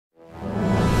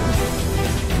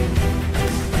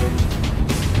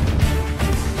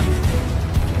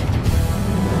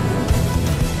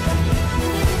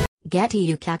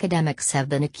Getty UK academics have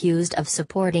been accused of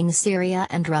supporting Syria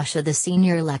and Russia. The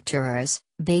senior lecturers,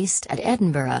 based at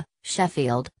Edinburgh,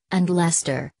 Sheffield, and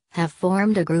Leicester, have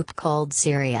formed a group called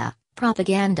Syria,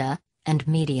 Propaganda, and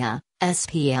Media,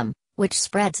 SPM, which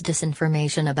spreads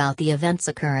disinformation about the events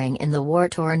occurring in the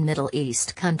war-torn Middle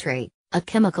East country. A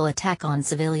chemical attack on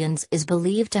civilians is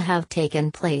believed to have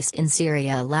taken place in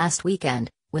Syria last weekend,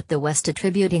 with the West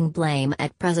attributing blame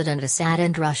at President Assad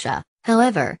and Russia.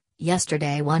 However,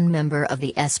 yesterday one member of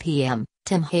the SPM,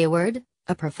 Tim Hayward,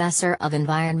 a professor of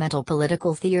environmental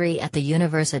political theory at the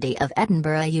University of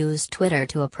Edinburgh, used Twitter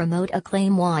to promote a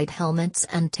claim white helmets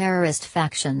and terrorist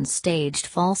factions staged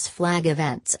false flag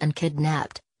events and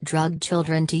kidnapped, drugged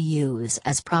children to use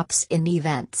as props in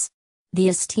events. The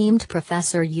esteemed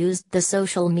professor used the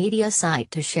social media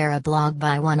site to share a blog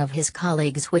by one of his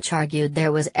colleagues which argued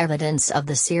there was evidence of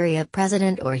the Syria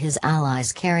president or his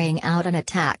allies carrying out an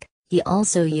attack. He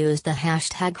also used the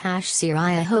hashtag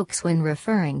 #SyriaHoax when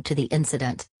referring to the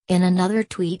incident. In another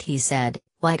tweet he said,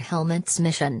 "White Helmet's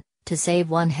mission, to save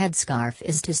one headscarf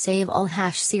is to save all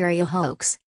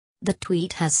 #SyriaHoax." The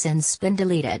tweet has since been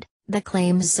deleted. The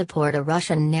claims support a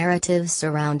Russian narrative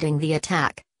surrounding the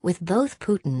attack, with both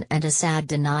Putin and Assad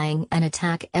denying an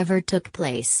attack ever took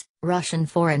place. Russian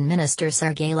Foreign Minister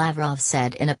Sergei Lavrov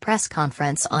said in a press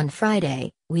conference on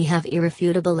Friday, "We have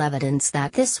irrefutable evidence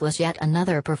that this was yet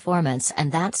another performance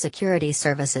and that security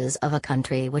services of a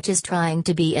country which is trying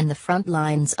to be in the front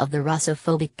lines of the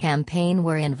Russophobic campaign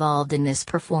were involved in this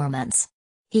performance."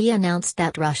 He announced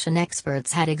that Russian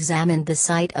experts had examined the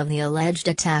site of the alleged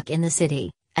attack in the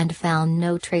city, and found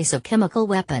no trace of chemical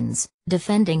weapons.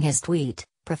 Defending his tweet,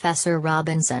 Professor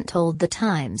Robinson told The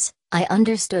Times, "I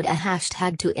understood a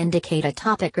hashtag to indicate a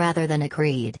topic rather than a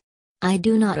creed. I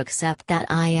do not accept that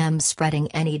I am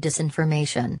spreading any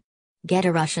disinformation."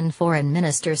 Russian Foreign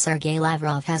Minister Sergei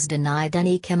Lavrov has denied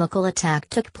any chemical attack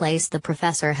took place. The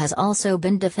professor has also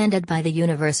been defended by the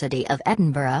University of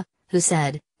Edinburgh, who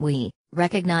said, "We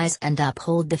recognize and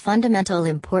uphold the fundamental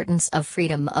importance of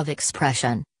freedom of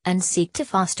expression, and seek to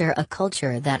foster a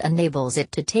culture that enables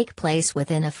it to take place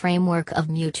within a framework of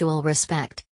mutual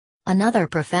respect." Another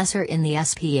professor in the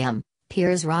SPM,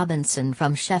 Piers Robinson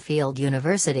from Sheffield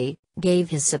University, gave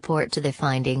his support to the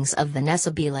findings of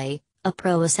Vanessa Beeley, a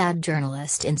pro-Assad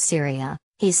journalist in Syria.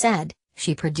 He said,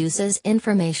 "She produces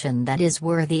information that is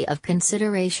worthy of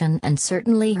consideration, and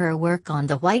certainly her work on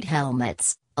the White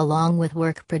Helmets, along with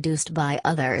work produced by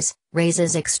others,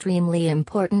 raises extremely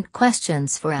important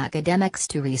questions for academics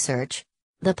to research,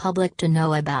 the public to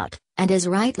know about, and is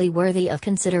rightly worthy of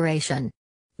consideration."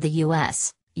 The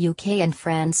US, UK and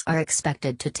France are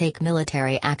expected to take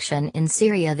military action in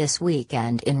Syria this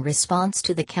weekend in response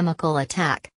to the chemical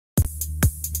attack.